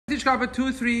Vintage carpet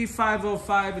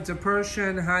 23505. It's a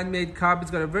Persian handmade carpet.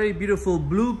 It's got a very beautiful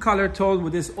blue color tone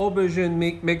with this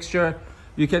aubergine mixture.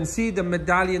 You can see the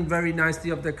medallion very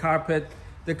nicely of the carpet.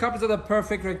 The carpet's not a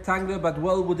perfect rectangular, but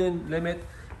well within limit.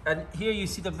 And here you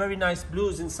see the very nice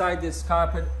blues inside this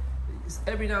carpet.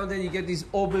 Every now and then you get these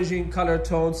aubergine color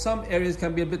tones. Some areas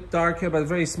can be a bit darker, but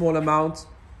very small amounts.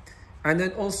 And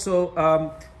then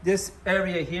also this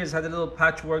area here has had a little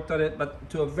patch worked on it, but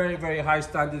to a very, very high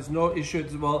standards, no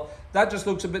issues as well. That just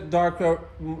looks a bit darker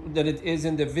than it is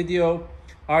in the video.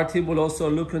 Our team will also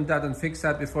look at that and fix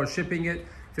that before shipping it.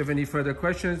 If you have any further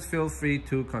questions, feel free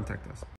to contact us.